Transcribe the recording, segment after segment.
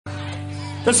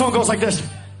This song goes like this.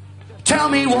 Tell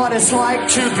me what it's like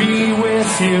to be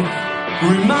with you.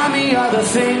 Remind me of the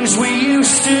things we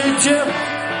used to do.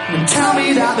 And tell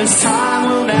me that this time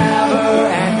will never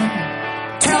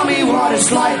end. Tell me what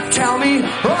it's like, tell me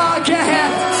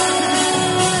again.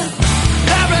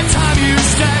 Every time you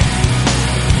stay,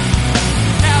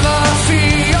 never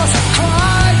feels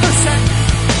quite the same.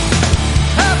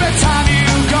 Every time you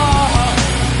go,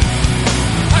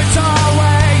 it's a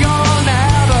way you'll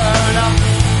never know.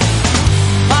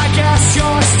 I guess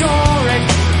your story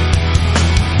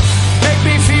make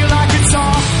me feel like it's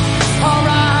all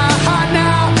alright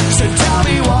now. So tell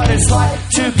me what it's like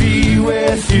to be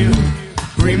with you.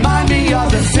 Remind me of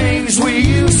the things we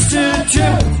used to do.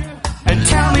 And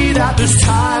tell me that this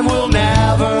time will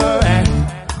never end.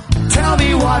 Tell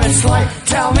me what it's like,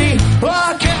 tell me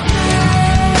again.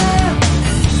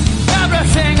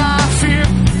 Everything I fear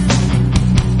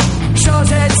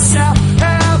shows itself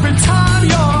every time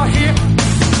you're here.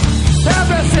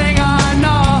 Everything I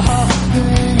know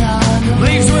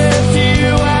leaves with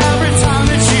you every time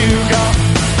that you go.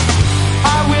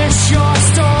 I wish your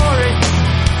story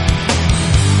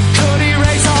could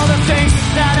erase all the things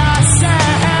that I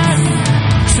said.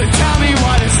 So tell me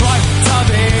what it's like to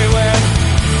be with.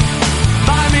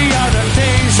 Remind me of the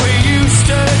things we used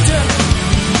to do.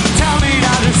 Tell me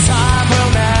that this time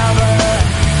will never end.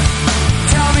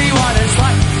 Tell me what it's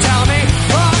like, tell me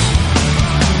what.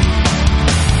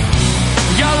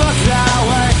 You look that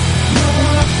way, you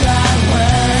look that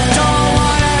way. Don't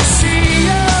wanna see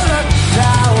you look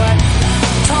that way.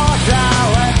 Talk that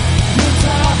way, you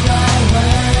talk that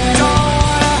way. Don't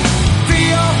wanna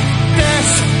feel this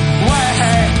way.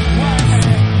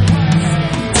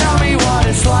 Tell me what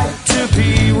it's like to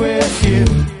be with you.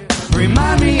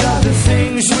 Remind me of the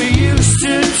things we used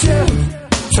to do.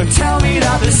 So tell me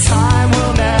that this time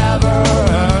will never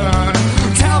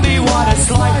end. Tell me what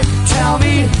it's like, tell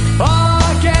me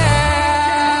again.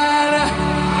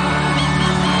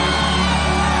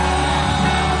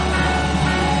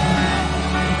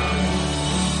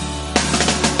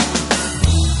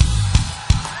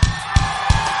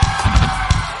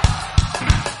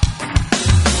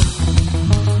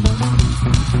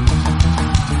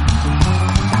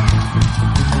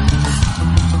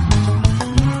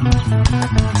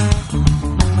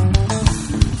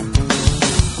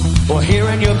 Well, here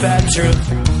in your bedroom,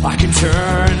 I can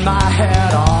turn my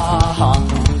head off.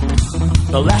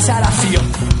 The less that I feel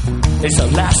is the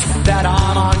less that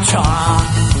I'm on top.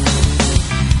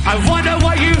 I wonder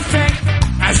what you think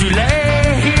as you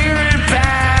lay here